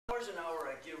an hour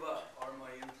I give up are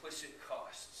my implicit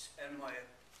costs, and my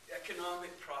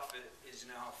economic profit is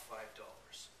now $5.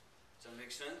 Does that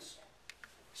make sense?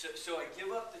 So I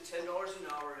give up the $10 an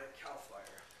hour at CAL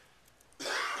FIRE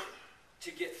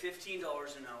to get $15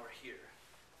 an hour here.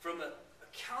 From an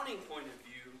accounting point of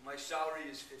view, my salary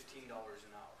is $15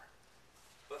 an hour.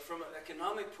 But from an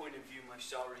economic point of view, my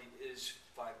salary is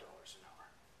 $5 an hour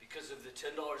because of the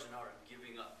 $10 an hour I'm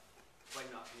giving up by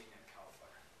not being at CAL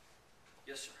FIRE.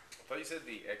 Yes, sir? I thought you said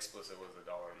the explicit was the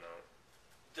dollar amount.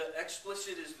 The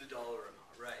explicit is the dollar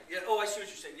amount, right? Yeah. Oh, I see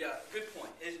what you're saying. Yeah, good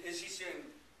point. Is he saying,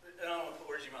 and I don't want to put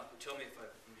words in your mouth, but tell me if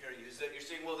I'm hearing you, is that you're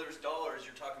saying, well, there's dollars,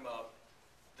 you're talking about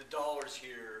the dollars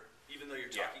here, even though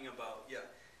you're talking about,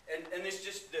 and it's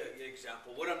just the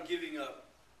example. What I'm giving up,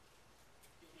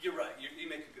 you're right, you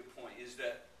make a good point, is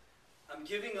that I'm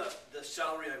giving up the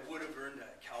salary I would have earned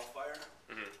at CAL FIRE.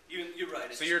 You're right.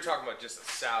 So you're talking about just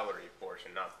the salary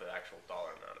portion, not the actual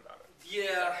dollar amount about it.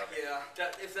 Yeah,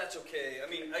 if that's okay. I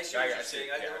mean, I see what you're saying.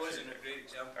 There wasn't a great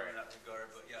example in that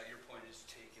regard, but yeah, your point is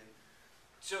taken.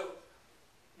 So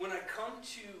when I come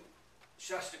to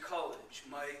Shasta College,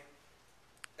 my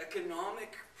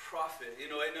economic profit,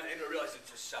 I realize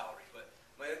it's a salary, but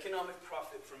my economic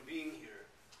profit from being here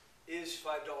is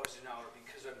 $5 an hour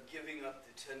because I'm giving up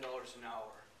the $10 an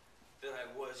hour that I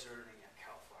was earning at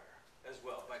CAL FIRE as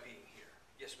well by being here.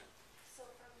 Yes, ma'am. So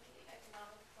from the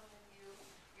economic point of view,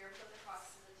 your implicit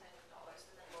cost is the $10, but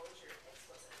then what would your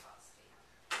explicit cost be?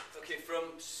 Okay,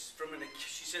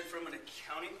 she said from an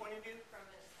accounting point of view? From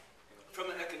an From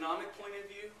economic point of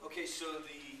view? Okay, so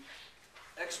the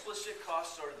explicit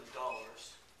costs are the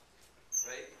dollars,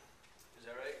 right? Is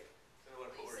that right? I don't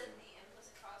want to put You words said in. the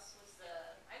implicit cost was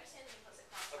I understand the implicit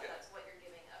cost, Okay. but that's what you're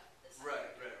giving up.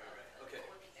 Right. But Okay.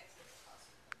 what would the explicit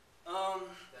cost be?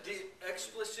 The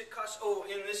explicit cost,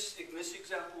 in this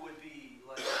example would be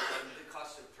like the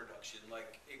cost of production,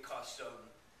 like it costs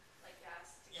Like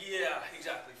gas? yeah,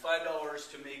 exactly. $5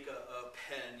 to make a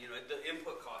pen. The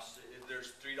input costs.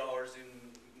 There's $3 in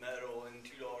metal and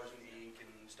 $2 in ink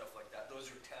and stuff like that. Those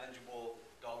are tangible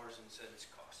dollars and cents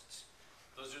costs.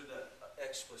 Those are the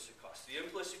explicit costs. The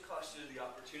implicit cost is the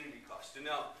opportunity cost. And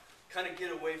now, kind of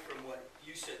get away from what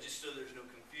you said, just so there's no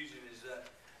confusion, is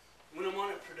that when I'm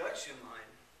on a production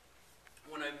line,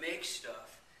 when I make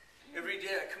stuff, every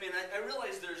day I come in, I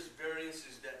realize there's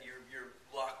variances that you're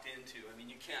locked into. I mean,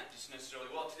 you can't just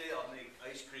necessarily, well, today I'll make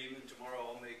ice cream, and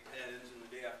tomorrow I'll make pens, and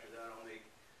the day after that I'll make,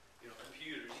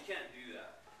 computers. You can't do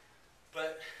that.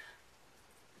 But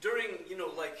during,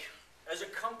 as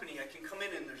a company, I can come in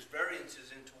and there's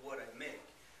variances into what I make.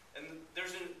 And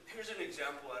here's an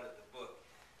example out of the book,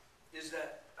 is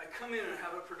that I come in and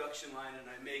have a production line and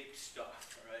I make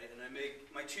stuff, right? And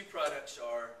my two products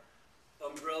are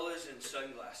umbrellas and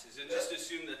sunglasses. And just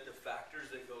assume that the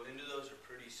factors that go into those are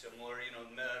pretty similar,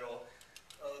 metal,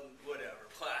 whatever,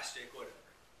 plastic, whatever.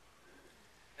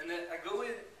 And then I go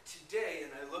in today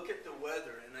and I look at the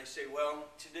weather and I say, well,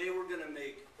 today we're going to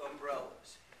make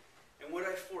umbrellas. And what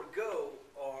I forego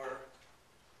are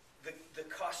the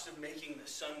cost of making the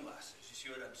sunglasses. You see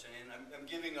what I'm saying? I'm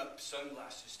giving up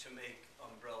sunglasses to make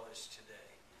umbrellas today.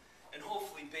 And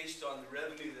hopefully, based on the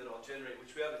revenue that I'll generate,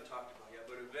 which we haven't talked about yet,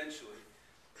 but eventually,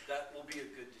 that will be a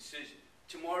good decision.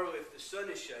 Tomorrow, if the sun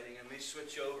is shining, I may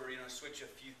switch over, switch a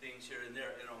few things here and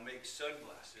there, and I'll make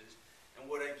sunglasses. And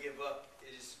what I give up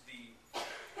is the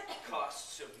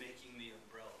costs of making the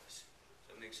umbrellas.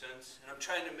 Does that make sense? And I'm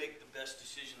trying to make the best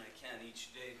decision I can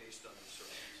each day based on the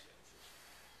circumstances.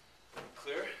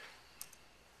 Clear?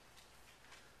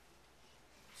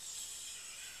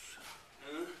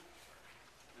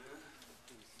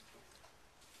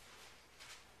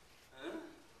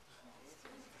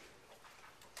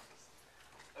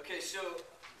 Okay, so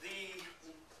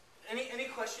any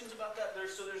questions about that?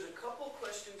 There's a couple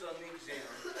questions on the exam,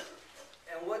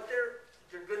 and what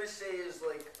they're going to say is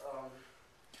like,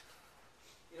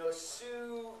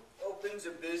 Sue opens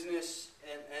a business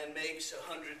and makes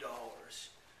 $100.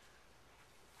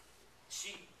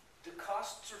 The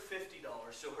costs are $50,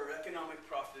 so her economic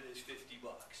profit is $50.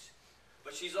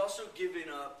 But she's also given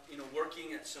up,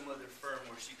 working at some other firm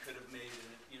where she could have made,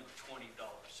 $20.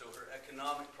 So her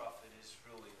economic profit is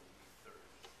really only 30.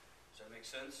 Does that make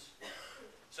sense?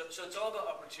 So it's all about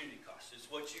opportunity cost. It's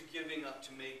what you're giving up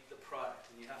to make the product,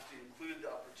 and you have to include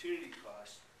the opportunity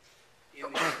cost in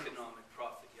the economic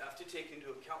profit. You have to take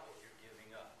into account what you're giving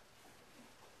up.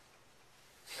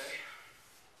 Okay?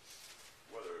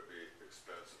 Whether it be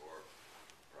expense or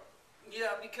profit.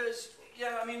 Yeah, because,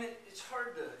 it's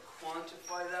hard to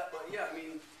quantify that, but yeah,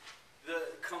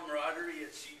 the camaraderie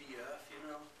at CDF,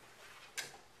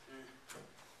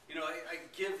 You know, I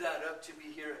give that up to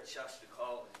be here at Shasta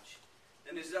College.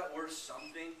 And is that worth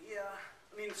something? Yeah,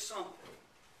 I mean, it's something.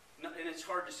 And it's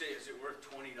hard to say, is it worth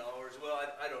 $20? Well,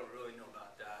 I don't really know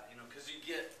about that, you know, because you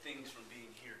get things from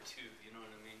being here too, you know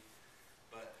what I mean?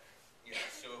 But, yeah,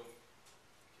 so,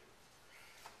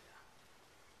 yeah.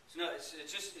 So, no,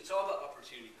 it's all about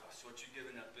opportunity cost, what you're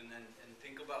giving up, and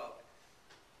think about,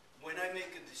 when I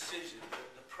make a decision,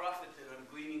 the profit that I'm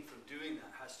gleaning from doing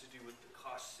that has to do with the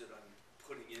costs that I'm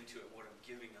putting into it, what I'm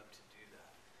giving up to do that.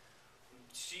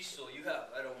 Cecil, you have,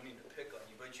 I don't mean to pick on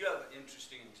you, but you have an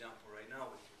interesting example right now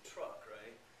with your truck,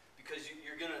 right? Because you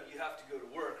have to go to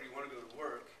work, or you want to go to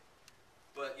work,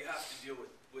 but you have to deal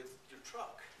with your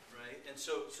truck, right? And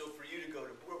so for you to go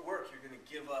to work, you're going to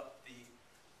give up the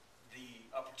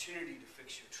opportunity to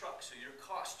fix your truck, so your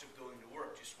cost of going to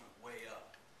work just went way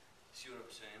up. See what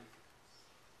I'm saying?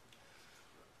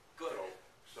 Good.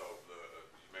 So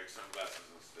you make sunglasses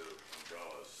instead of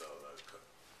umbrellas, so the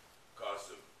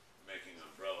cost of making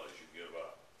umbrellas you give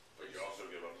up, but you also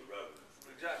give up the revenue.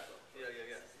 Exactly. Yeah.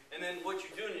 And then what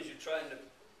you're doing is you're trying to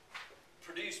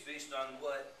produce based on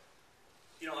what,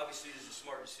 you know, obviously there's a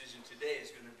smart decision today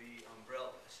is going to be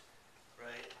umbrellas,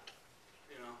 right?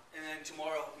 You know, and then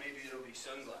tomorrow maybe it'll be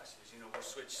sunglasses. You know, we'll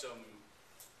switch some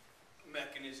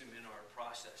mechanism in our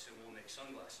process and we'll make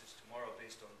sunglasses tomorrow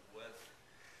based on the weather.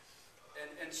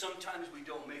 And sometimes we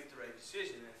don't make the right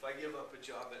decision. If I give up a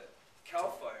job at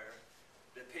CAL FIRE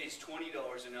that pays $20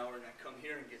 an hour and I come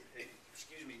here and get paid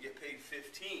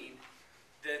 $15,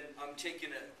 then I'm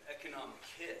taking an economic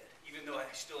hit, even though I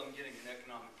still am getting an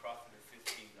economic profit of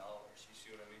 $15. You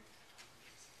see what I mean?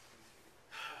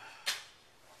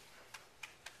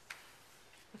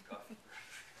 Coffee.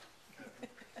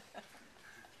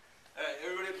 All right,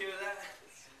 everybody okay with that?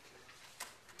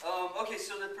 Okay,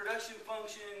 so the production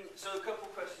function, so a couple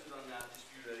questions on that, just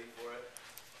be ready for it.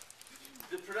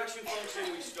 The production function,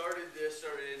 we started this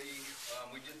already.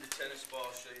 We did the tennis ball,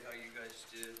 I'll show you how you guys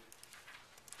did.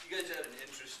 You guys had an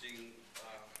interesting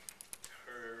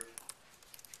curve.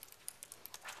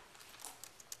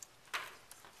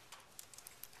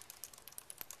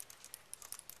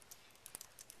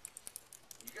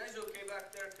 You guys okay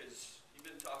back there? Because you've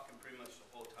been talking pretty much the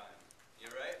whole time. You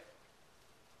all right?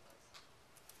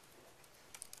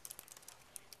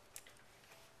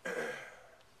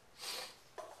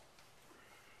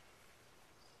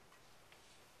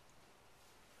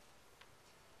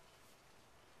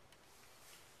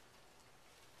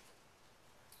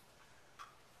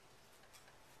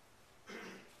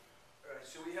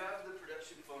 So we have the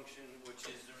production function, which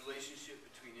is the relationship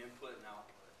between input and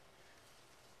output.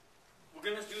 We're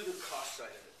going to do the cost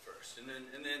side of it first, and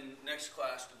then next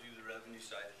class we'll do the revenue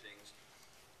side of things,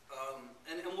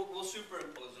 and we'll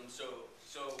superimpose them. So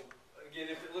again,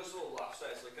 if it looks a little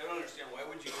lopsided, like I don't understand why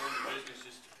would you go into business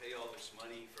just to pay all this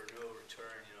money for no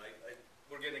return? You know,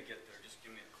 we're going to get there. Just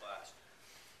give me a class.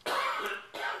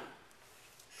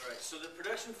 All right. So the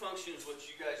production function is what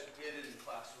you guys did in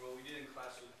class, or what we did in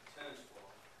class with the tennis ball.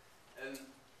 And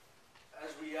as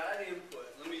we add input,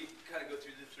 let me kind of go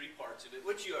through the three parts of it,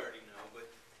 which you already know, but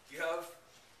you have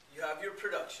your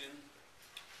production,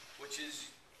 which is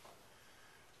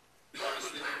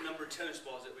obviously the number of tennis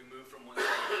balls that we move from one side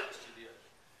of the house to the other.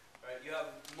 Right? You have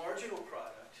marginal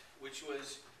product, which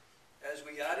was, as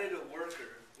we added a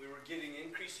worker, we were getting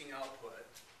increasing output,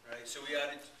 right? So we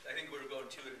added, I think we were going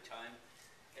 2 at a time.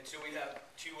 And so we had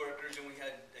 2 workers and we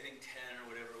had, I think, 10 or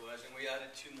whatever it was, and we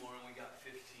added 2 more and we got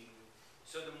 15.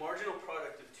 So the marginal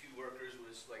product of 2 workers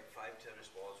was like 5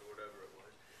 tennis balls or whatever it was.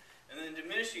 And then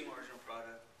diminishing marginal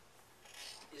product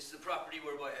is the property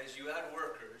whereby as you add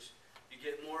workers, you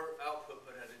get more output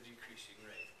but at a decreasing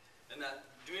rate. And that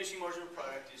diminishing marginal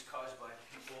product is caused by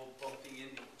people bumping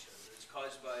into each other. It's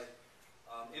caused by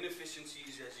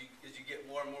inefficiencies as you get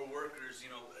more and more workers.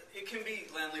 You know, it can be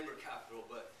land, labor, capital,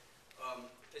 but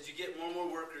as you get more and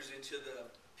more workers into the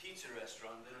pizza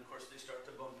restaurant, then of course they start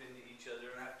to bump into each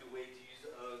other and have to wait to use the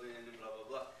oven and blah, blah,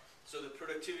 blah. So the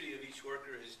productivity of each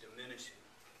worker is diminishing.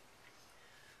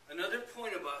 Another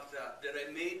point about that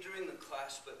I made during the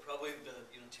class, but probably the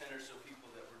 10 or so people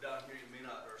that were down here, you may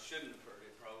not or shouldn't have heard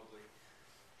it probably,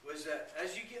 was that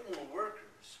as you get more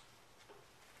workers,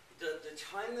 the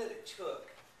time that it took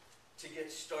to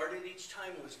get started each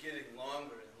time was getting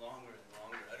longer and longer and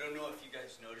longer. I don't know if you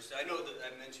guys noticed. I know that I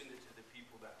mentioned it to the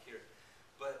people back here.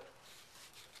 But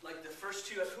like the first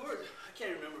 2, I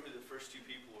can't remember who the first 2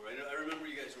 people were. I remember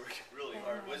you guys working really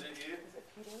hard. Was it you? Was it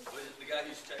Peter? Was it the guy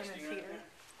who's texting right there?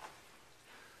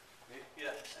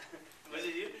 Yeah. Was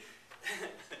it you?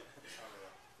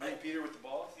 Me, Peter with the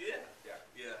balls? Yeah.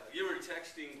 Yeah. You were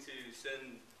texting to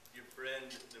send your friend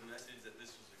the message that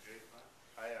this was a great fun.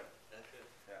 I am.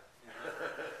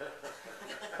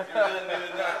 done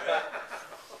doing that, right?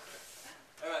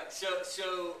 All right.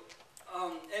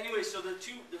 Anyway, so the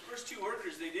first two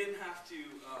workers, they didn't have to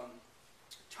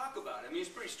talk about it. I mean,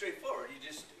 it's pretty straightforward. You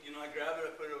just, I grab it,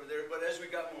 I put it over there. But as we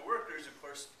got more workers, of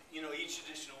course, each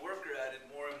additional worker added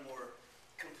more and more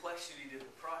complexity to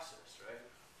the process, right?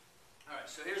 All right,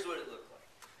 so here's what it looked like.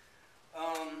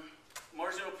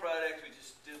 Marginal product, we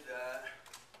just did that.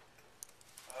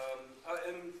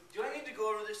 Do I need to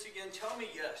go over this again? Tell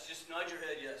me yes. Just nod your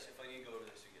head yes if I need to go over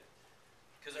this again.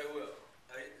 Because I will.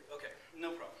 Okay,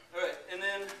 no problem. All right, and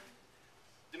then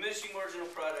diminishing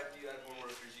marginal product, you add more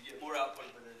workers, you get more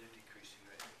output, but they're decreasing,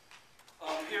 right?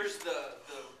 Here's the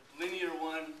linear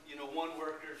one, one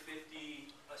worker,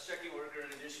 50, a second worker,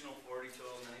 an additional 40,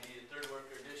 total 90, a third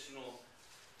worker, additional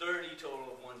 30,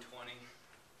 total of 120.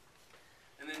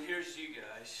 And then here's you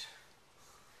guys.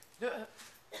 You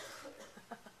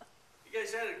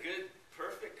guys had a good,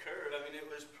 perfect curve. I mean, it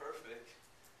was perfect.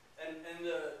 And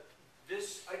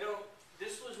this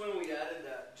was when we added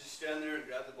that, just stand there and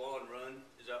grab the ball and run.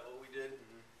 Is that what we did?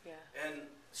 Mm-hmm. Yeah. And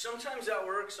sometimes that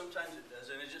works, sometimes it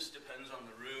doesn't. It just depends on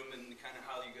the room and kind of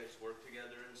how you guys work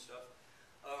together and stuff.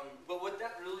 But what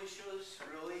that really shows,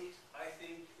 I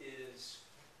think, is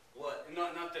what,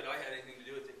 not that I had anything to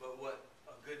do with it, but what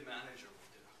a good manager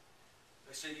will do.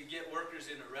 I said you get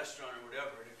workers in a restaurant or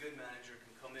whatever, and a good manager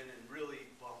can come in and really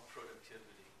bump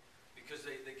productivity because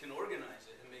they can organize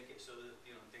it and make it so that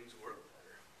things work better.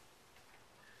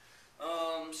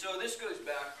 So this goes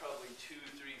back probably 2,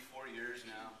 3, 4 years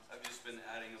now. I've just been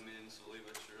adding them in slowly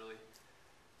but surely.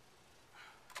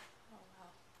 Oh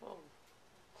wow. Whoa.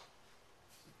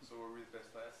 So were we the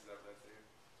best class? Is that what that's here?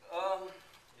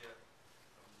 Yeah.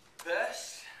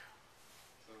 Best?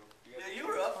 So Yeah, you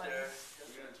were up there.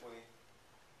 We got 20.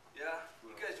 Yeah,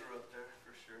 you guys were up there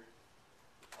for sure.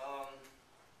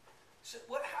 So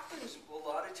what happens a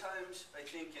lot of times, I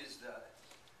think, is that,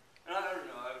 and I don't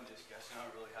know, I'm just guessing, I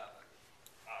don't really have it.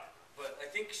 But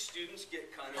I think students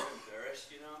get kind of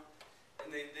embarrassed, and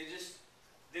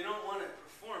they don't want to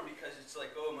perform because it's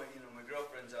like, oh, my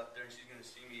girlfriend's out there and she's going to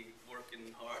see me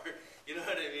working hard. You know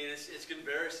what I mean? It's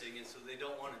embarrassing, and so they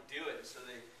don't want to do it. So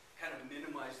they kind of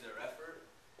minimize their effort.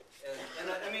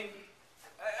 And I mean,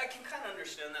 I can kind of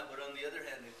understand that, but on the other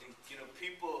hand, I think,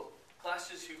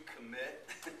 classes who commit,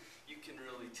 you can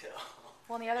really tell.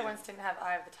 Well, and the other ones didn't have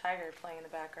Eye of the Tiger playing in the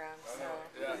background, so.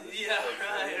 Yeah,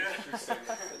 right.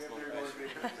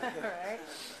 Right?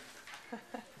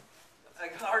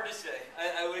 Hard to say.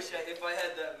 I wish if I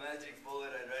had that magic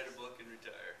bullet, I'd write a book and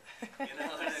retire. You know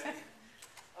what I mean?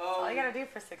 All you gotta do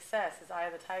for success is Eye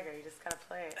of the Tiger. You just gotta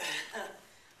play it.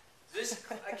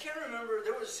 I can't remember.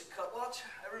 There was a couple.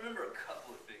 I remember a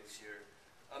couple of things here.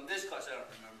 This class I don't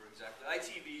remember exactly.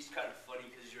 ITV is kind of funny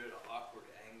because you're at an awkward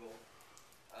angle.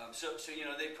 So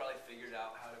they probably figured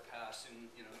out how to pass, and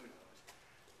who knows.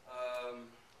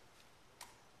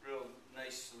 Real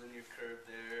nice linear curve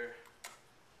there.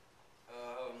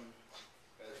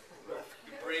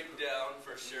 Breakdown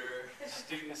for sure.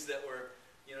 Students that were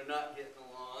not getting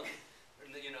along, or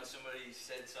somebody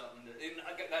said something. I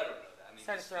don't know that. I mean,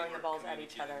 started throwing the balls at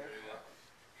each other.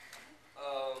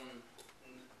 Well.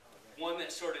 One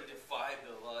that sort of defied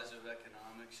the laws of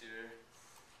economics here.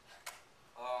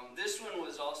 This one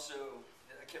was also,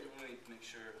 I can't really make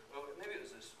sure. Oh, maybe it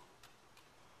was this one.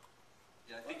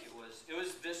 Yeah, I think it was. It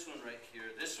was this one right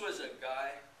here. This was a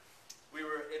guy. We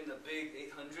were in the big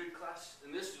 800 class,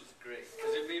 and this was great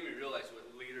because it made me realize what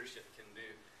leadership can do.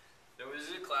 There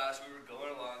was a class, we were going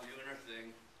along doing our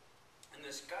thing, and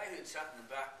this guy who had sat in the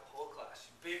back the whole class,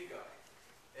 big guy,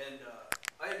 and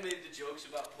I had made the jokes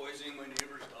about poisoning my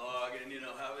neighbor's dog and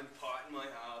having pot in my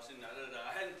house and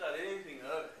I hadn't thought anything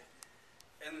of it.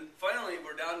 And finally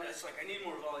we're down. It's like I need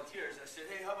more volunteers. I said,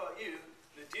 hey, how about you?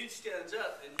 And the dude stands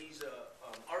up and he's a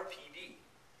RPD.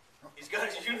 He's got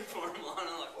his uniform on.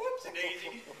 I'm like, whoops,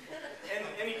 daisy. And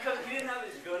he didn't have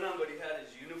his gun on, but he had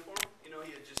his uniform. He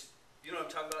had just, what I'm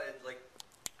talking about? It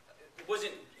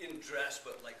wasn't in dress,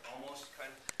 but like almost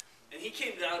kind of. And he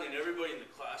came down, and everybody in the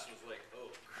class was like,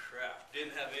 oh crap,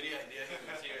 didn't have any idea he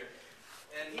was here.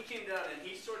 And he came down, and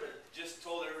he sort of just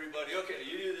told everybody, okay,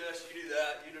 you do this, you do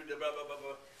that, you do blah blah blah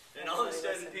blah. And all of a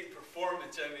sudden, the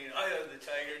performance, I mean, I have the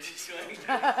tiger just going.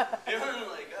 I'm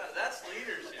like, God, that's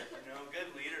leadership.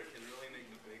 Good leader can really make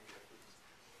a big difference.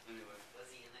 Anyway.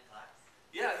 Was he in the class?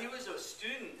 Yeah, he was a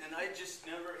student, and I just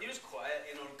never. He was quiet,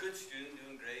 good student,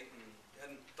 doing great, and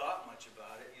hadn't thought much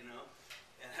about it, and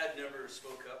had never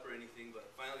spoke up or anything. But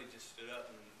finally, just stood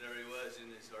up, and there he was in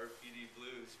his RPD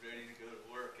blues, ready to go to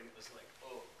work, and it was like,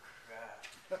 oh crap.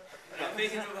 And I'm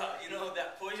thinking about,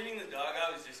 that poisoning the dog.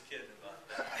 I was just kidding about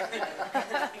that.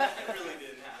 That really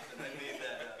didn't happen. I made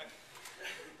that up.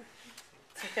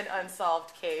 an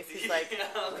unsolved case. He's like, yeah,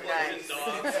 nice.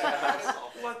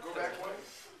 What? Go back one.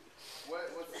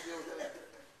 What's the deal with that?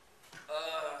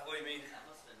 What do you mean? That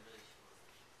must have been really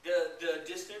short. The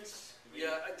distance?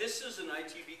 Yeah, this is an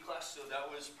ITV class, so that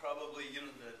was probably,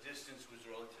 the distance was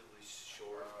relatively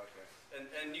short. Okay.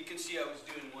 And you can see I was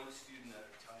doing one student at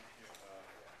a time here.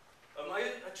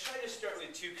 I try to start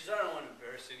with two because I don't want to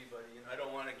embarrass anybody. I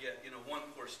don't want to get, one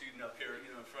poor student up here,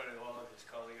 in front of all of his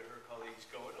colleague or her colleagues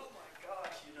going, oh my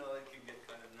gosh, it can get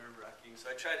kind of nerve-wracking. So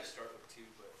I try to start with two,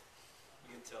 but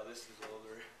you can tell this is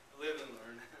older. Live and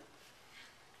learn.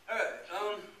 All right.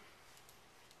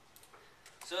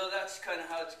 So that's kind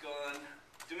of how it's gone.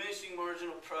 Diminishing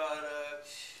marginal product.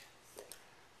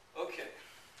 Okay,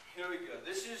 here we go.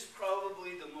 This is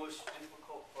probably the most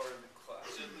difficult part of the class,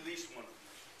 at least one of them,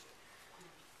 I should say.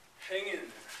 Hang in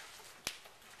there.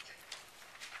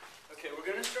 Okay, we're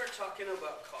going to start talking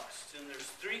about costs, and there's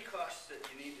 3 costs that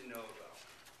you need to know about.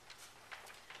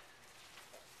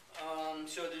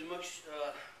 So there's much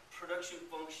production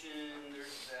function,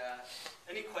 there's that.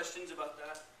 Any questions about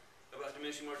that? About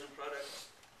diminishing marginal products?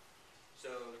 So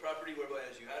the property whereby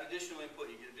as you add additional input,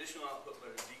 you get additional output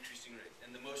but at a decreasing rate. And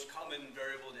the most common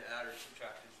variable to add or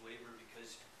subtract is labor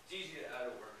because it's easy to add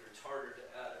a worker. It's harder to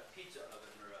add a pizza oven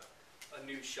or a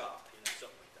new shop,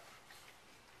 something like that.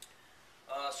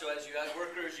 So as you add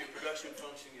workers, your production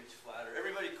function gets flatter.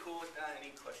 Everybody cool with that?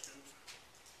 Any questions?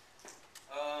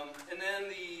 And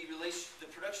then the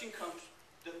production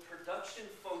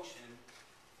function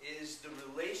is the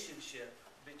relationship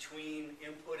between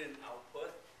input and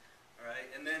output. All right,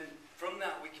 and then from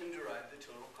that we can derive the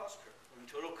total cost curve. And the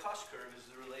total cost curve is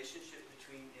the relationship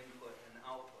between input and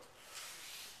output.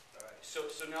 All right, so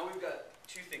now we've got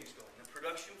 2 things going. The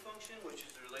production function, which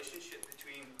is the relationship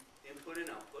between input and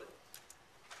output.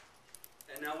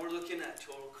 And now we're looking at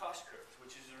total cost curves,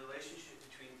 which is the relationship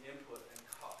between input and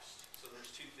cost. So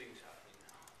there's 2 things happening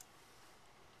now.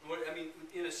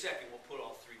 In a second we'll put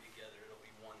all 3 together. It'll be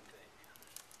one thing.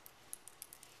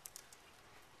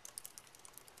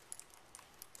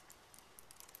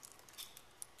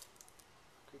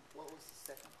 What was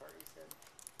the second part you said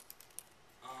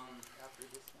after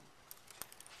this one?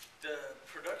 The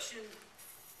production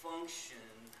function.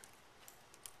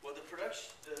 Well, the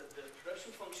production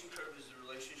function curve is the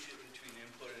relationship between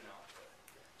input and output.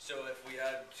 So if we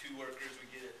add 2 workers, we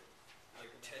get like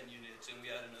 10 units, and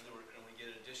we add another worker, and we get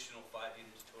additional 5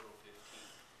 units, total 15.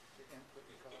 The input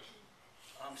and cost.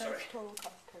 I'm sorry. Total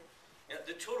cost curve. Yeah,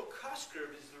 the total cost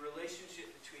curve is the relationship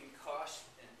between cost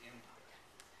and input.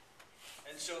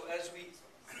 And so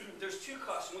there's 2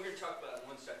 costs, and we're going to talk about it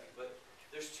in 1 second, but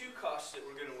there's 2 costs that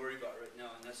we're going to worry about right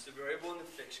now, and that's the variable and the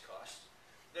fixed cost.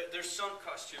 There's some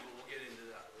cost too, but we'll get into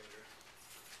that later.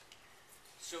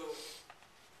 So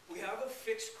we have a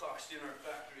fixed cost in our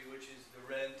factory, which is the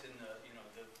rent and the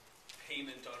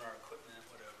payment on our equipment,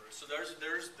 whatever. So there's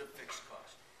the fixed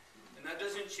cost, and that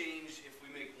doesn't change if we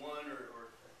make 1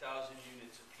 or 1,000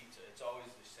 units of pizza. It's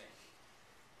always the same.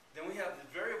 Then we have the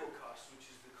variable cost,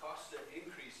 which is the cost that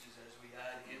increases as we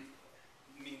add input,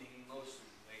 meaning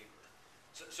mostly labor.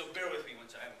 So bear with me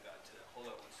once I haven't gotten to that.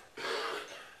 Hold on 1 second.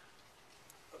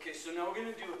 Okay, so now we're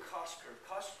going to do a cost curve.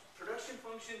 Production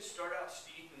functions start out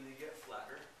steep and they get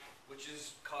flatter, which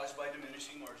is caused by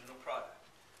diminishing marginal product.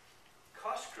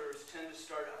 Cost curves tend to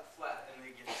start out flat and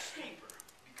they get steeper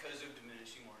because of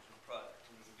diminishing marginal product.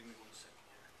 Give me 1 second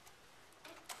here.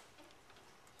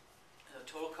 The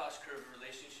total cost curve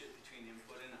relationship between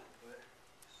input and output.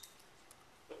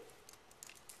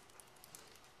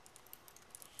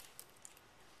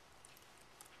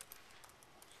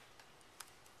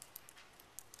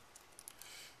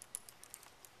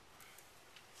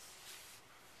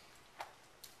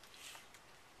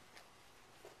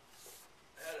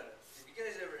 Have you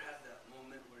guys ever had that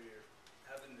moment where you're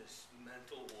having this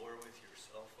mental war with your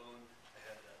cell phone? I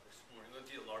had that this morning. With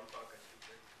the alarm clock, I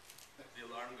think the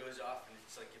alarm goes off, and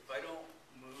it's like, if I don't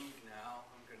move now,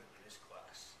 I'm going to miss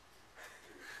class.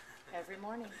 Every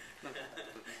morning.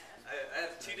 I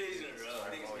have 2 days in a row.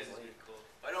 I think it's pretty cool.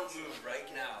 If I don't move right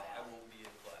now, I won't be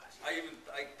in class.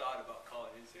 I thought about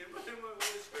calling and saying, but my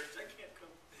voice hurts, I can't come.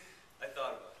 I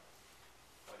thought about it.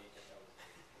 How do you think that was?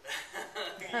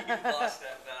 You lost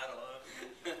that battle, huh?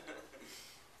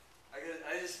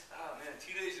 Oh man,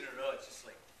 2 days in a row, it's just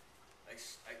like,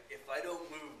 if I don't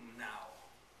move now,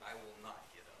 I will not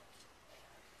get up.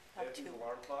 They have these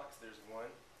alarm clocks. There's one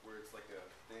where it's like a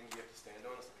thing you have to stand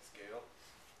on. It's like a scale,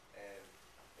 and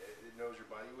it knows your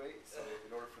body weight. So in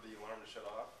order for the alarm to shut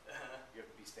off, you have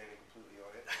to be standing completely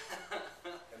on it.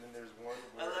 And then there's one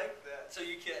I where like that. So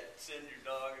you can't send your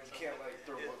dog or you something. can't like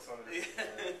throw books on it.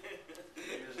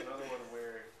 Or there's another one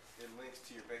where it links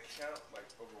to your bank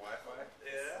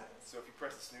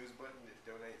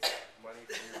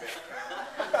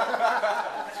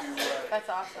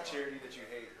awesome. charity that you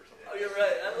hate or something. Oh, you're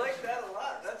right. I like that a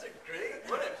lot. That's what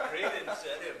a great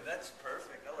incentive. That's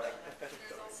perfect. I like that.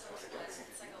 There's also, it's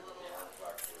like a little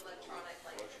electronic,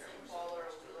 like it's like a ball or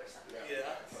a wheel or something.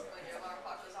 Yeah. When your alarm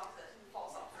clock goes off, it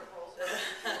falls off and it rolls.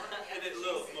 And it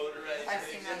little motorized. I've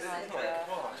seen that on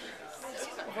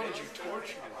Why did you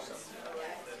torture yourself?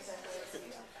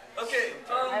 Okay,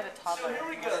 I have a so toddler.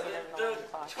 here we I go. wasn't even The on the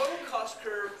clock. total cost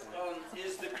curve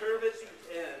is the curve at the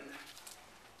end.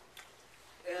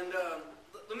 And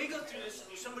let me go through this.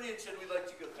 Somebody had said we'd like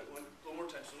to go through it one more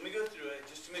time. So let me go through it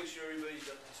just to make sure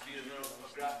everybody's up to speed. And then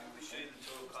I'll graphically show you the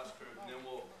total cost curve, and then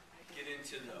we'll get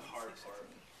into the hard part.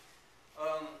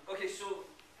 Okay, so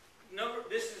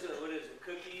this is what is it?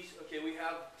 Cookies. Okay, we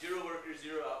have 0 workers,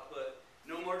 0 output,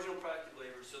 no marginal product of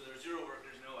labor. So there's 0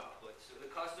 workers, no output. So the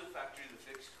cost of the factory, the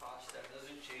fixed cost, that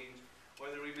doesn't change.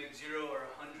 Whether we make 0 or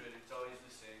 100, it's always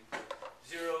the same.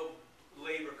 0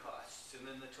 labor costs, and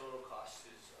then the total cost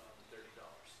is $30.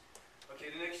 Okay,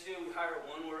 the next day we hire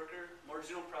 1 worker.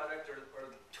 Marginal product or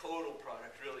total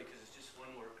product, really, because it's just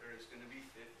 1 worker, is going to be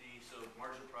 50. So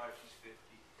marginal product is 50.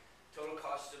 Total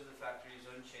cost of the factory is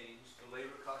unchanged. The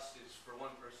labor cost is for 1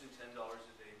 person $10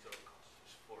 a day. Total cost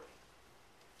is 40.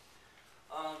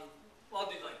 I'll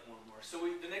do like 1 more. So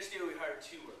the next day we hired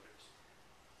 2 workers.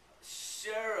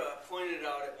 Sarah pointed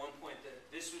out at one point that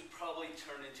this would probably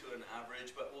turn into an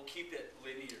average, but we'll keep it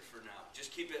linear for now. Just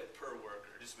keep it per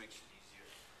worker. Just makes it easier.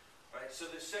 All right. So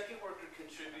the second worker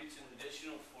contributes an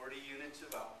additional 40 units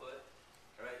of output.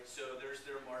 All right. So there's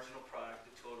their marginal product.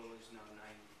 The total is now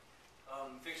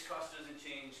 90. Fixed cost doesn't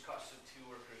change. Cost of 2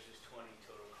 workers is 20.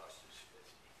 Total cost is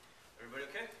 50. Everybody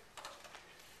okay?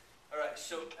 All right.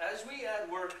 So as we add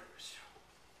workers,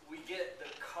 we get the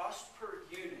cost per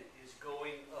unit is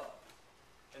going up.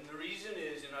 And the reason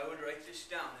is, and I would write this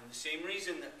down, and the same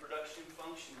reason that production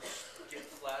functions get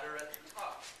flatter at the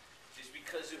top is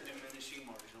because of diminishing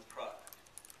marginal product.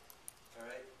 All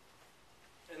right?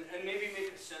 And maybe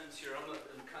make a sentence here. I'm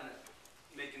kind of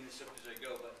making this up as I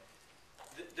go, but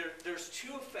there's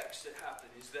 2 effects that happen.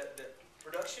 Is that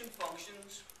production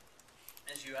functions,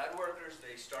 as you add workers,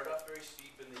 they start off very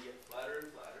steep and they get flatter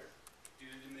and flatter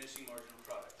due to diminishing marginal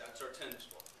product. That's our tennis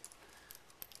ball.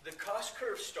 The cost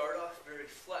curves start off very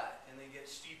flat and they get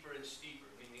steeper and steeper,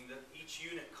 meaning that each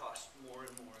unit costs more and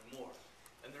more and more.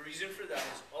 And the reason for that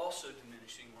is also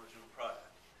diminishing marginal product.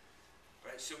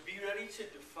 Right? So be ready to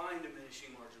define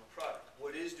diminishing marginal product.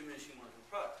 What is diminishing marginal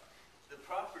product? The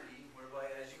property whereby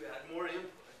as you add more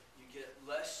input, you get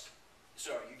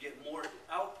more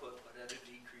output but at a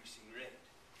decreasing rate.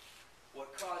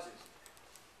 What causes it?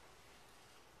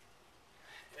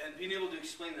 And being able to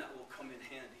explain that will come in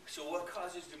handy. So what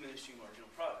causes diminishing marginal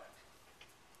product?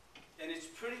 And it's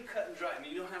pretty cut and dry. I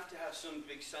mean, you don't have to have some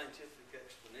big scientific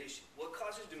explanation. What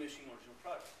causes diminishing marginal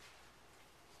product?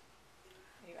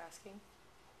 Are you asking?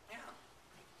 Yeah.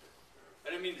 I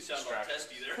didn't mean to sound all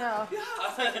testy there. No.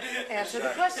 Yeah. Answer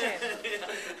the question.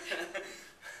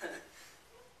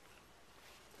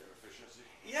 Their efficiency.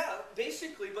 Yeah,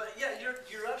 basically. But yeah,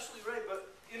 you're absolutely right.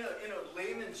 But in a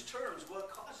layman's terms,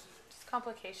 what causes it? Just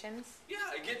complications. Yeah,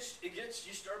 it gets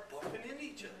you start bumping into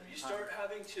each other. You start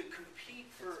having to compete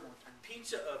for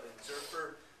pizza ovens or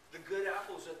for the good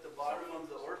apples at the bottom of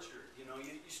the orchard.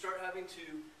 You start having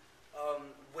to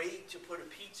wait to put a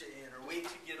pizza in or wait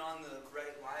to get on the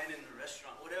right line in the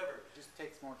restaurant, whatever. It just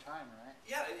takes more time, right?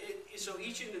 Yeah, so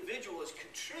each individual is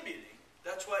contributing.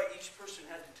 That's why each person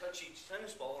had to touch each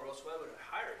tennis ball, or else why would I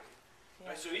hire you? Yeah.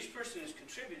 Right, so each person is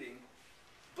contributing,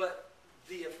 but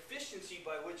the efficiency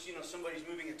by which somebody's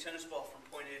moving a tennis ball from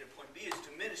point A to point B is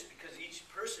diminished because each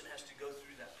person has to go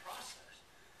through that process.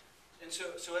 And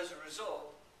so as a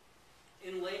result,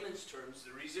 in layman's terms,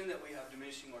 the reason that we have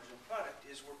diminishing marginal product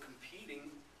is we're competing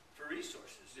for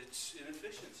resources. It's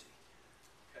inefficiency.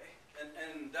 Okay,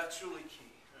 and that's really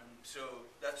key. So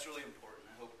that's really important.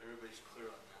 I hope everybody's clear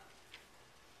on that.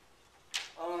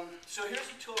 So here's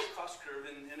a total cost curve,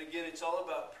 and again, it's all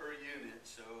about per unit.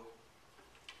 So,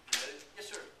 you ready? Yes,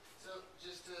 sir. So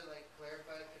just to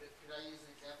clarify, could I use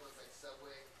an example? It's like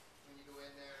Subway, when you go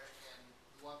in there and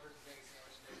one person's making a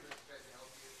sandwich and the other person tries to help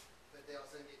you, but they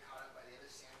also get caught up by the other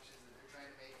sandwiches that they're trying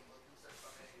to make and look and start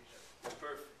bumping into each other.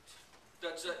 Perfect.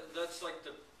 That's like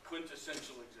the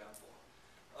quintessential example.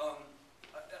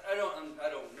 I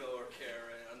don't know or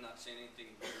care. I'm not saying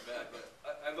anything good or bad, but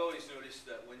I've always noticed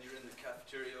that when you're in the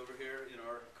cafeteria over here, in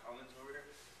our commons over here,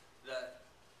 that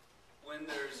when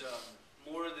there's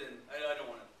more than, I don't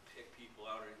want to pick people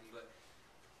out or anything, but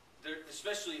there,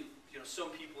 especially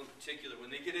some people in particular, when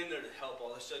they get in there to help,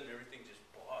 all of a sudden everything just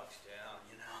bogs down,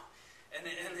 And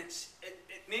it's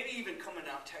maybe even coming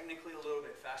out technically a little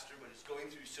bit faster, but it's going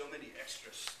through so many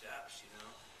extra steps, you know.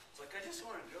 It's like, I just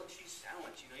want a grilled cheese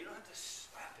sandwich, you know. You don't have to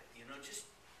slap it, you know. Just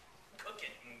cook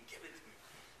it and give it to me.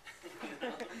 You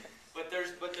know? But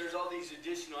there's all these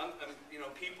additional, you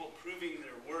know, people proving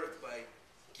their worth by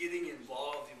getting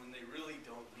involved when they really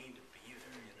don't need to be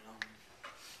there, you know.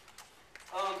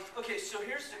 Okay, so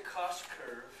here's the cost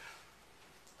curve.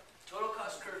 Total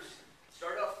cost curves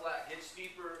start off flat, get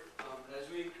steeper as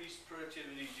we increase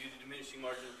productivity due to diminishing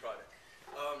margin of product.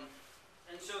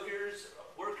 And so here's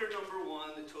worker number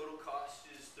one. The total cost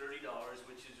is $30,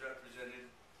 which is represented,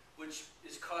 which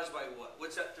is caused by what?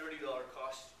 What's that $30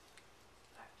 cost?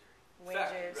 Wages.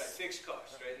 Factory, right, fixed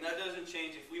cost, right? And that doesn't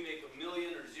change if we make $1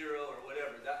 million or $0 or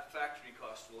whatever. That factory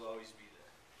cost will always be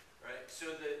there, right?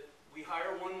 So that we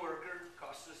hire one worker,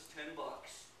 costs us $10,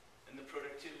 and the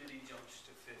productivity jumps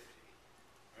to 50,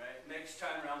 right? Next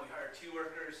time around, we hire 2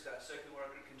 workers. That second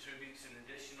worker contributes an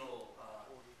additional,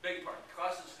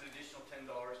 costs us an additional $10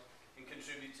 and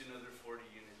contributes another 40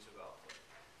 units of output.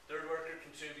 Third worker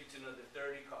contributes another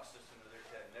 30, costs us another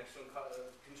 10. Next one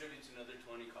contributes another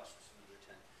 20, costs us another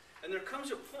 10. And there comes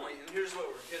a point, and here's what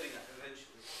we're getting at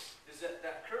eventually, is that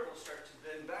that curve will start to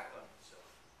bend back on itself,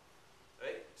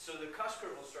 right? So the cost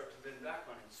curve will start to bend back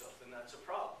on itself, and that's a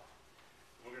problem.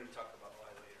 We're going to talk about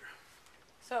why later.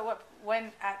 So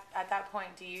when at that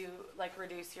point, do you like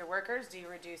reduce your workers? Do you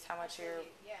reduce how much you're?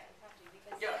 Yeah, you have to,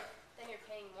 because Yeah. then you're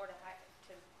paying more to hire,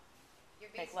 you're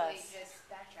Make basically less. just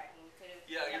backtracking. You could have.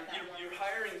 Yeah, you're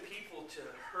hiring people to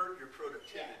hurt your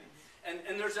productivity.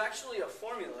 And there's actually a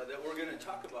formula that we're going to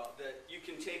talk about that you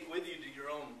can take with you to your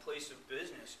own place of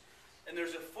business. And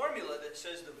there's a formula that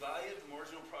says the value of the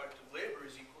marginal product of labor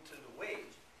is equal to the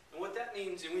wage. And what that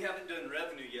means, and we haven't done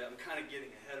revenue yet, I'm kind of getting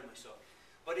ahead of myself.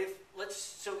 But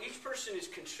so each person is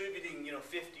contributing, you know,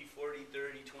 50, 40,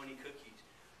 30, 20 cookies.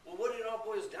 Well, what it all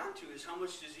boils down to is how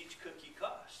much does each cookie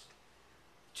cost?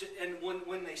 And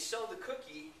when they sell the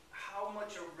cookie, how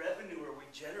much of revenue are we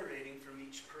generating from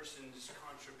each person's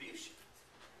contribution?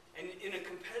 And in a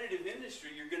competitive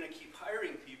industry, you're going to keep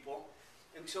hiring people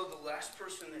until the last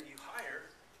person that you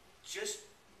hire just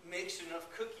makes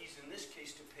enough cookies, in this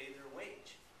case, to pay their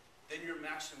wage. Then you're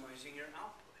maximizing your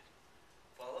output.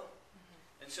 Follow?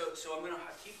 And so I'm going to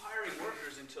keep hiring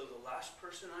workers until the last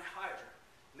person I hire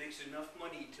makes enough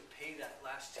money to pay that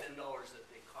last $10 that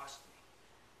they cost me.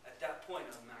 At that point,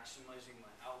 I'm maximizing my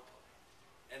output.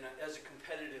 And as a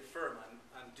competitive firm,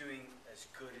 I'm doing as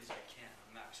good as I can.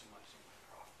 I'm maximizing my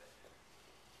profit.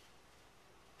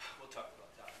 We'll talk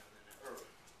about that in a minute, or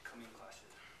coming classes.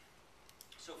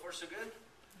 So far, so good?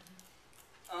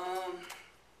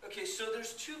 Okay, so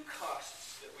there's 2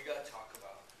 costs that we got to talk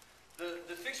about.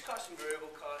 The fixed costs and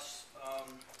variable costs,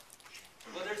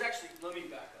 well, there's actually, let me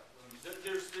back up.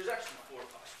 There's actually 4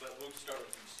 costs, but we'll start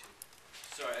with these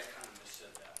 2. Sorry, I kind of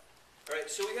missaid that. All right,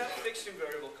 so we have fixed and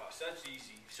variable costs. That's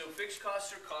easy. So fixed costs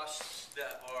are costs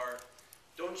that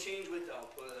don't change with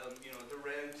output. You know, the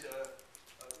rent,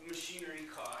 machinery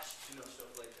costs, you know,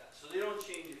 stuff like that. So they don't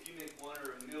change if you make 1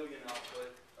 or 1 million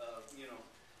output. You know,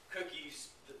 cookies.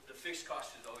 The fixed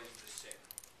cost is always the same.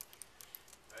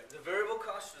 All right, the variable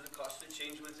costs are the costs that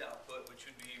change with output, which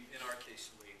would be in our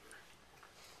case labor.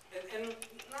 And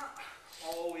not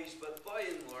always, but by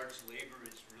and large, labor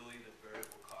is really the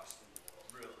variable cost in the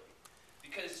world, really.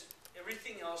 Because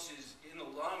everything else is, in the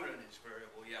long run, is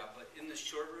variable, yeah, but in the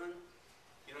short run,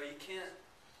 you know, you can't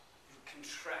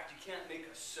contract, you can't make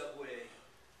a Subway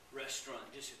restaurant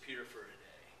disappear for a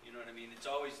day. You know what I mean? It's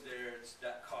always there,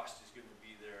 that cost is going to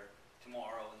be there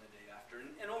tomorrow and the day after.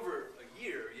 And over a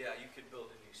year, yeah, you could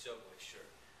build a new Subway, sure.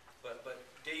 But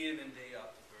day in and day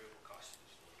out, the variable cost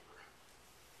is labor.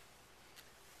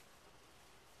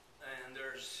 And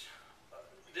there's,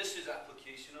 this is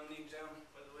application on the exam,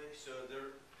 by the way. So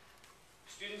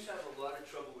students have a lot of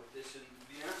trouble with this, and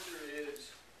the answer is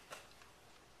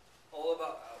all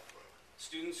about output.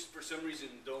 Students, for some reason,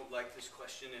 don't like this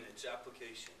question, and it's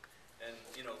application. And,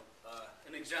 you know,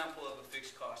 an example of a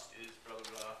fixed cost is blah,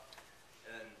 blah, blah.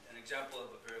 And an example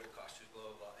of a variable cost is blah,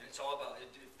 blah, blah. And it's all about, if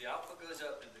the output goes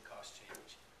up, did the cost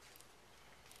change?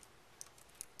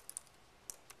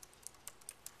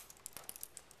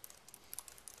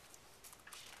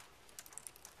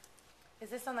 Is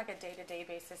this on like a day-to-day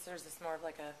basis, or is this more of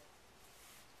like a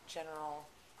general?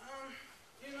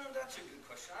 You know, that's a good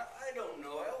question. I don't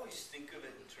know. I always think of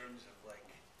it in terms of like,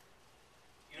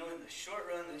 you know, in the short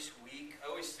run this week, I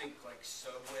always think like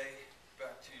Subway,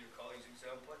 back to your colleague's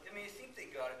example. I mean, I think they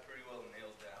got it pretty well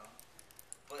nailed down.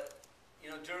 But,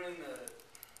 you know, during the,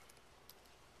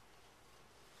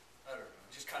 I don't know,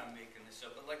 just kind of making this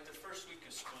up, but like the first week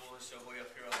of school, the Subway up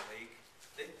here on the lake,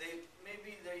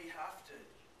 maybe they have to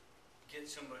get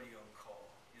somebody on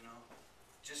call, you know,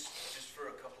 just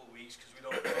for a couple of weeks, because we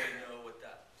don't really know what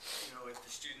that, you know, if the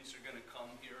students are going to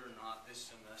come here or not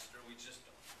this semester. We just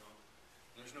don't know.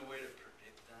 There's no way to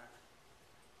predict that.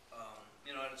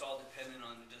 You know, and it's all dependent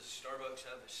on, does Starbucks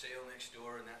have a sale next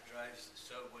door and that drives the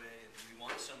Subway, and we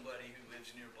want somebody who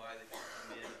lives nearby that can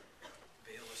come in,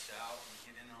 bail us out, and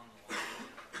get in on the line.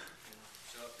 You know.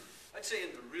 So I'd say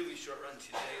in the really short run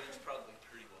today, that's probably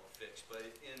pretty well fixed, but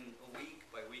in a week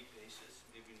by week basis,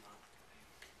 maybe not.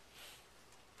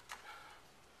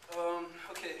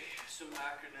 Okay, some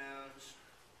acronyms.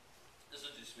 This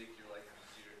will just make your life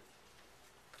easier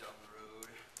down the road.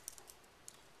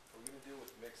 Are we gonna deal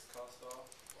with mixed cost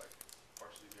off, like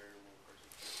partially variable,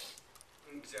 partially fixed?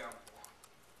 Example.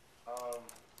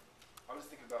 I'm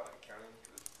just thinking about like accounting,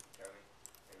 because it's accounting,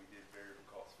 and we did variable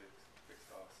cost, fixed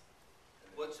costs.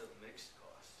 And then, What's a mixed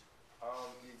cost?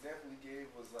 the example we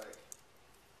gave was like,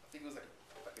 I think it was like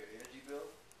an energy bill,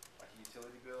 like a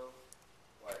utility bill.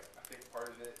 Like I think part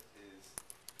of it is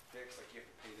fixed, like you have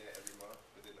to pay that every month,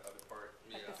 but then the other part,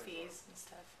 Like the Yeah. fees and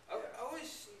stuff. I Yeah.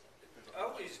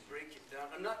 always break it down.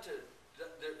 I'm not to.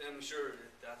 I'm sure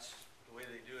that that's the way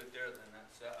they do it there. Then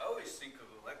I always think of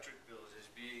electric bills as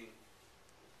being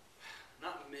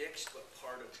not mixed, but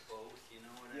part of both. You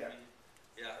know what Yeah. I mean?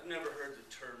 Yeah, I've never heard the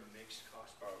term mixed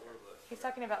cost before, but He's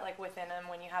talking about like within them,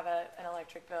 when you have an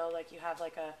electric bill, like you have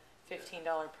like a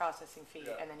 $15 processing fee,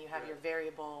 Yeah. and then you have your Right.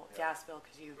 variable Yeah. gas bill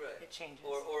because Right. it changes.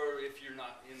 or if you're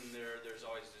not in there, there's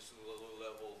always this low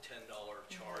level $10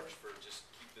 charge for just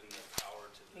keeping the power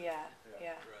to the Yeah, Yeah.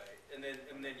 yeah. right. And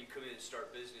then you come in and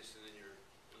start business, and then your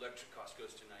electric cost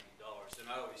goes to $90. And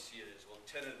I always see it as, well,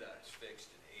 10 of that is fixed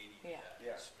and 80 Yeah. of that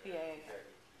Yeah. is Yeah, variable. yeah, yeah.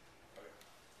 exactly.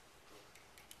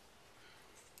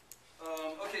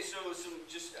 Okay, so some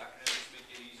just acronyms to make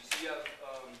it easy. So you have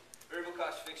variable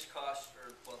cost, fixed cost,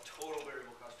 or well, total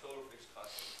variable cost, total fixed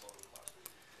cost, and total cost.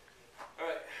 All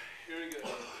right, here we go.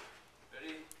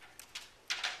 Ready?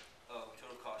 Oh,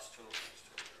 total cost, total fixed,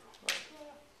 total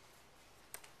variable.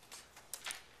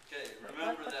 Okay,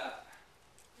 remember that.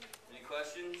 Any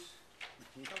questions?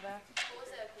 Go back. What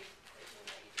was that equation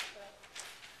that you just put up?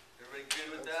 Everybody good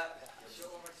with that? Show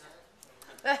one more time.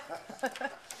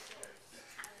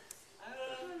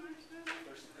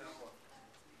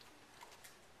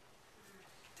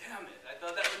 Damn it, I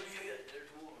thought that would be it.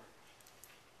 There's more.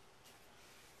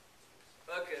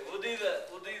 Okay, we'll do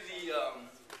the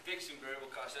fixed and variable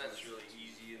cost. That's really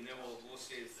easy, and then we'll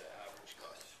save the average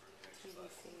costs for the next slide.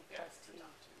 TVC plus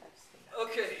TFC.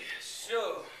 Okay,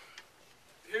 so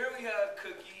here we have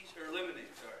cookies or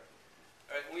lemonade. Sorry.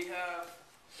 All right, we have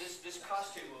this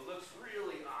cost table. It looks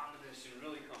really ominous and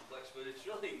really complex, but it's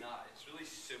really not. It's really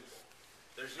simple.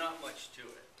 There's not much to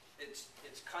it. It's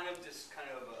kind of this kind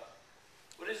of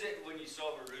what is it when you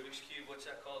solve a Rubik's cube? What's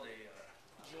that called? A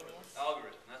Genius.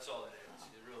 algorithm. That's all it is.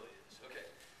 It really is. Okay.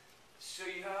 So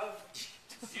you have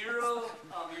zero.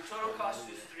 Your total cost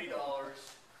is $3.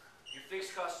 Your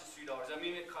fixed cost is $3. I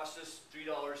mean, it costs us $3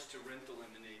 to rent the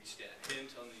lemonade stand.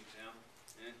 Hint on the exam.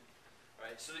 Hint. All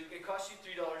right. So it costs you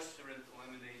 $3 to rent the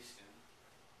lemonade stand.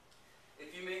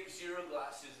 If you make 0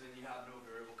 glasses, then you have no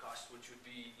variable cost, which would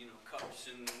be, you know, cups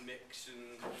and mix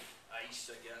and ice,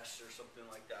 I guess, or something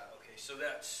like that. Okay, so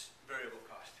that's variable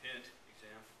cost. Hint,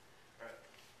 exam. All right.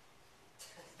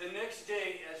 The next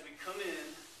day, as we come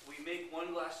in, we make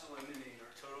 1 glass of lemonade. Our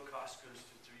total cost goes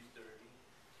to $3.30.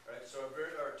 All right, so our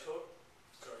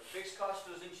fixed cost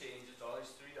doesn't change. It's always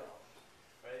 $3.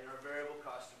 Right, and our variable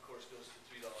cost, of course, goes to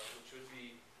 $3, which would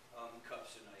be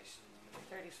cups and ice and lemonade.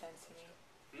 30 cents, you mean?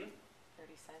 Hmm?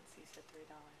 30 cents, you said $3.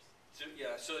 So,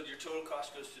 yeah, so your total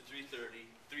cost goes to $3.30.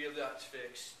 3 of that's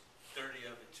fixed, 30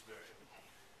 of it's variable.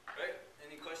 Okay. Right?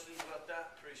 Any questions about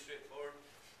that? Pretty straightforward.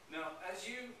 Now,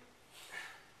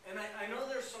 and I know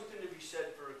there's something to be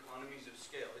said for economies of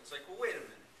scale. It's like, well, wait a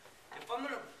minute. If I'm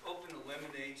going to open a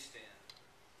lemonade stand,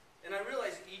 and I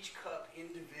realize each cup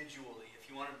individually, if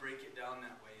you want to break it down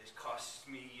that way, costs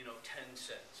me, 10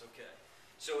 cents. Okay.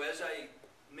 So as I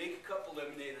make a cup of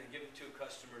lemonade and I give it to a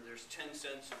customer, there's 10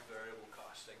 cents of variable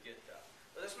cost. I get that.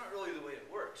 But that's not really the way it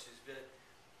works. Is that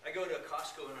I go to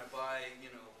Costco and I buy,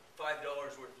 $5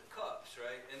 worth of cups,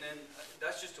 right? And then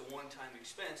that's just a one-time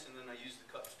expense, and then I use the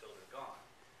cups till they're gone.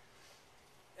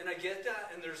 And I get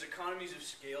that, and there's economies of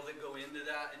scale that go into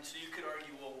that, and so you could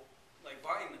argue, well, like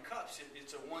buying the cups,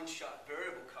 it's a one-shot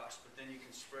variable cost, but then you can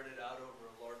spread it out over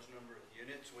a large number of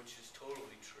units, which is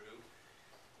totally true.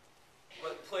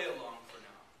 But play along for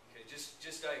now, okay? Just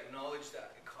I acknowledge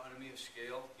that economy of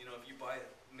scale. If you buy a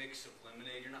mix of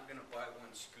lemonade, you're not going to buy 1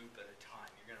 scoop at a time.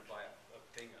 You're going to buy a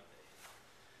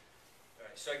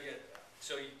Right, so I get that.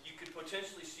 So you could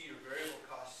potentially see your variable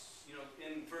costs, you know,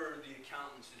 for the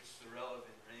accountants, it's the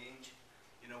relevant range.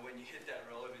 You know, when you hit that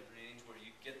relevant range where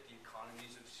you get the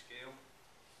economies of scale.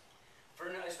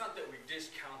 For now, it's not that we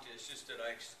discount it, it's just that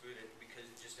I exclude it because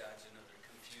it just adds another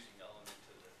confusing element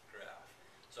to the graph.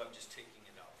 So I'm just taking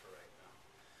it out for right now.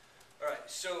 All right,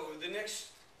 so the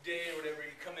next day or whatever,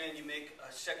 you come in, you make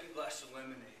a second glass of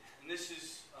lemonade. And this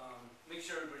is, make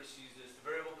sure everybody sees this. The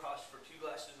variable cost for 2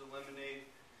 glasses of lemonade,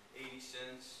 80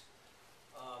 cents.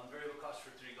 Variable cost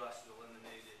for 3 glasses of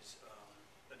lemonade is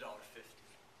 $1.50.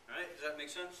 All right, does that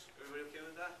make sense? Everybody okay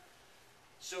with that?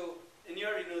 So, and you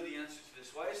already know the answer to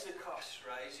this. Why is the cost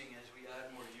rising as we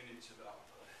add more units of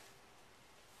output?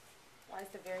 Why is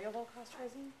the variable cost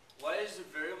rising? Why is the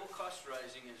variable cost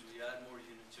rising as we add more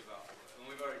units of output? And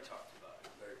we've already talked about it.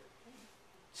 Labor.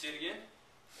 Say it again?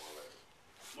 More labor.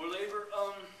 More labor?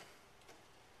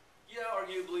 Yeah,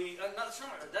 arguably. That's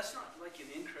not like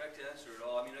an incorrect answer at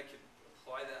all. I mean, I could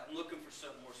apply that. I'm looking for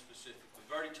something more specific.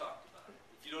 We've already talked about it.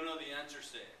 If you don't know the answer,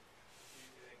 say it. You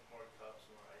think more cups,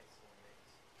 more ice, more mix.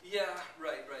 Yeah,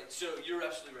 right. So you're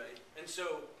absolutely right. And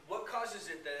so what causes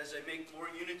it that as I make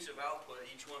more units of output,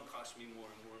 each one costs me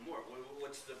more and more and more?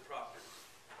 What's the property?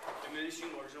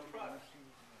 Diminishing marginal product.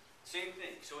 Same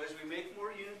thing. So as we make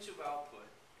more units of output,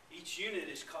 each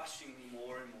unit is costing me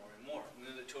more and more and more. And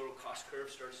then the total cost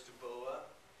curve starts to bow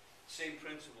up. Same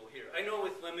principle here. I know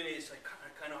with lemonade it's like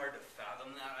kind of hard to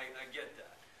fathom that. I get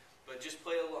that. But just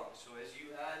play along. So as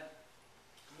you add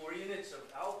more units of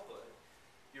output,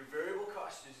 your variable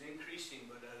cost is increasing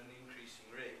but at an increasing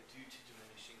rate due to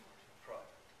diminishing marginal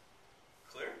product.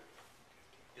 Clear?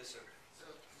 Yes, sir. So,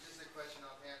 just a question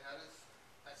offhand,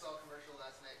 I saw a commercial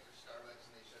last night for Starbucks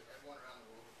and they showed everyone around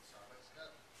the world with the Starbucks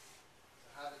cup.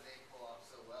 So how did they pull off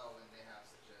so well when they have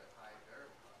such a high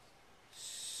variable cost?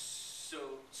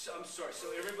 So I'm sorry,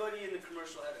 so everybody in the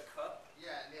commercial had a cup?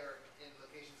 Yeah, and they were in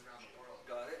locations around the world.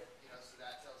 Got it? You know, so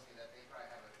that tells me that they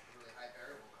probably have a really high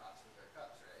variable cost with their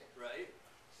cups, right? Right?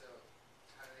 So,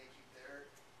 how do they keep their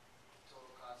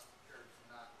total cost curve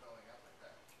from not going up like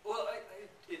that? Well,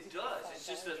 it does. It's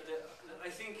just that I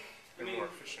think, I They're mean,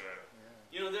 more efficient at it.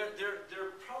 you know,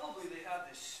 they're probably, they have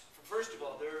this, first of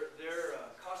all, their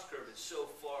cost curve is so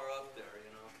far up there,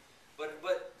 you know.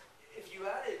 But if you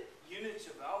added units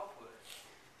of output,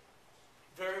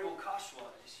 variable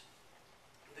cost-wise,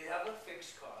 they have a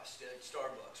fixed cost at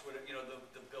Starbucks, you know,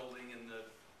 the building and the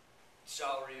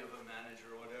salary of a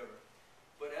manager or whatever.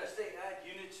 But as they add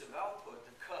units of output,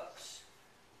 the cups,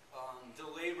 the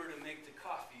labor to make the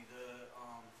coffee,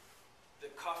 the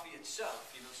coffee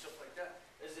itself, you know, stuff like that,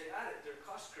 as they add it, their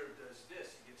cost curve does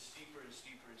this. It gets steeper and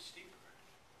steeper and steeper.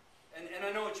 And I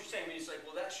know what you're saying. I mean, it's like,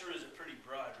 well, that sure is a pretty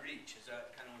broad reach. Is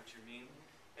that kind of what you mean?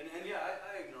 And yeah,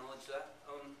 I acknowledge that.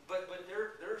 But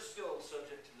they're still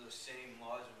subject to those same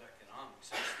laws of economics.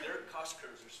 Their cost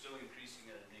curves are still increasing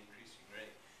at an increasing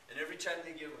rate. And every time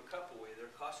they give a cup away,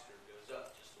 their cost curve goes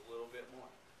up just a little bit more.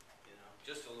 You know,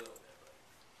 just a little bit.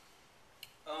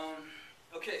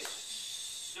 Okay,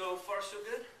 so far so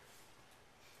good?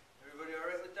 Everybody all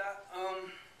right with that?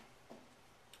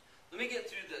 Let me get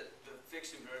through